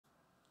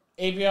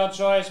EPL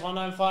choice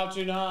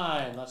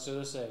 19529. Let's do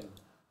this thing.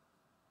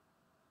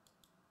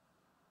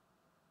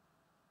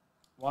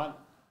 1,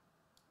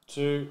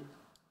 2,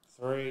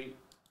 3,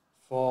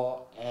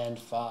 4, and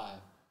 5.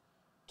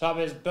 Top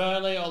is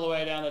Burnley all the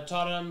way down to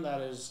Tottenham.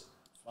 That is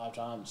 5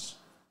 times.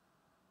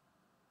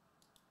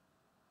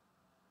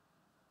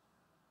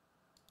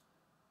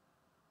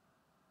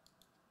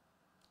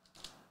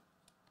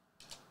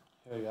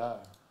 Here we go.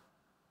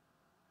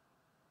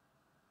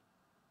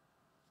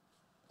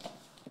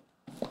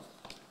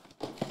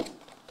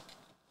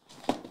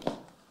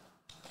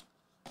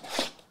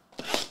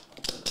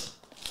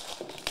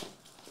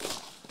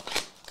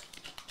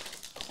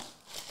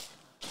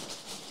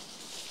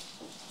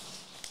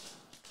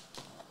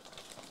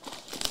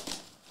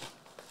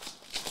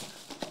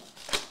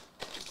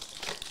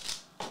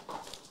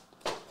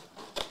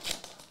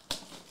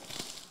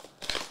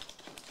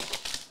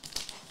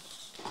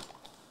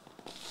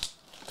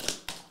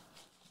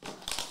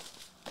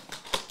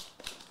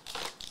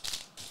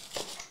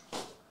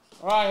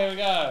 Alright, here we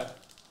go.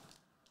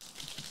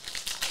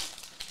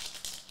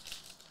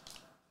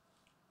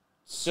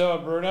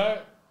 Silver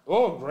Bruno.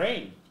 Oh,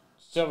 green.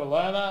 Silver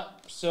Lerma.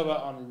 Silver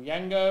on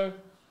Yango.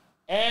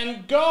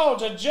 And gold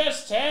to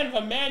just 10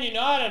 for Man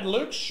United.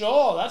 Luke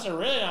Shaw. That's a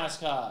really nice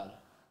card.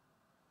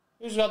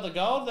 Who's got the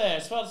gold there?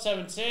 Spot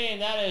 17.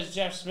 That is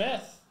Jeff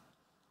Smith.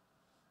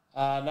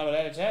 Number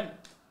 8 of 10.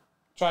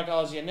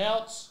 Tricolours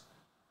Yanelts.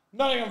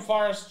 Nottingham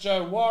Forest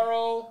Joe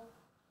Worrell.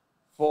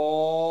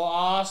 For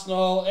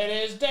Arsenal, it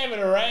is David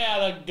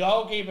Araya, the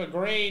goalkeeper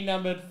green,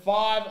 numbered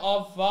 5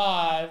 of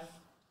 5.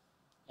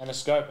 And a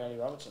scope, Andy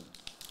Robertson.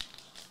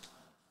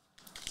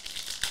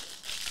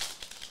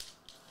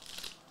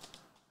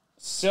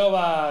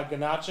 Silver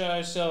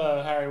Garnacho,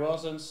 silver Harry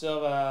Wilson,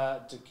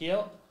 silver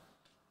Tequil.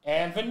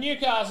 And for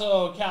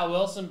Newcastle, Cal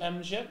Wilson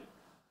penmanship.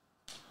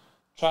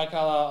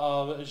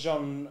 Tricolour of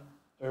Jean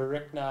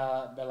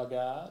Rickner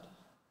Bellegarde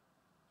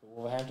for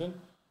Wolverhampton.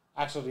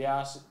 Axel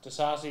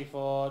Disasi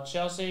for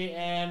Chelsea,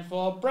 and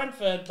for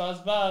Brentford,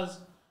 Buzz,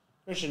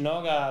 Christian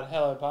Norgard,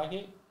 hello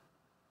Pikey.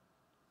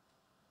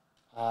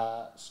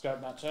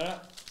 Scope Matt Turner.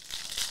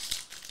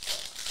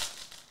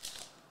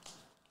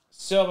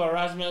 Silver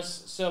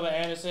Rasmus, Silver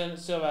Anderson,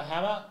 Silver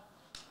Hammer.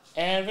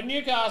 And for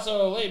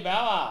Newcastle, Lee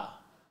Bauer.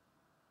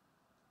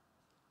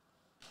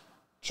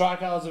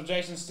 Tricolours of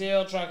Jason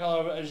Steele,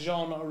 tricolour of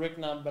Jean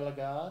Rickner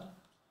Bellegarde.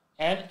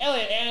 And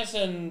Elliot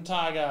Anderson,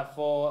 Tiger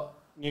for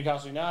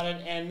Newcastle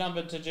United, and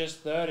numbered to just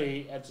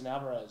 30, Edson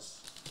Alvarez.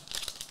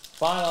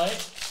 Finally,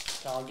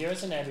 come on, give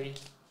us an Ebby.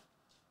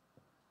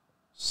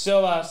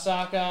 Silver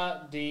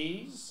Saka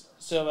D's,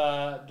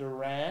 Silver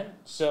Duran,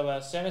 Silver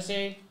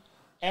Senesi,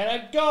 and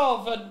a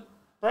goal for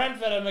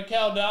Brentford and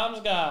Mikel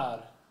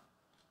Damsgaard.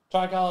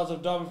 Tricolours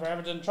of Dobbin for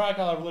Everton,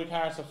 tricolour of Luke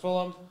Harris for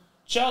Fulham,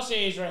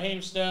 Chelsea's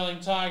Raheem Sterling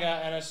Tiger,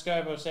 and a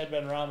scope of Said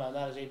Ben Rama.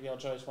 That is EPL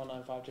choice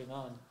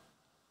 19529.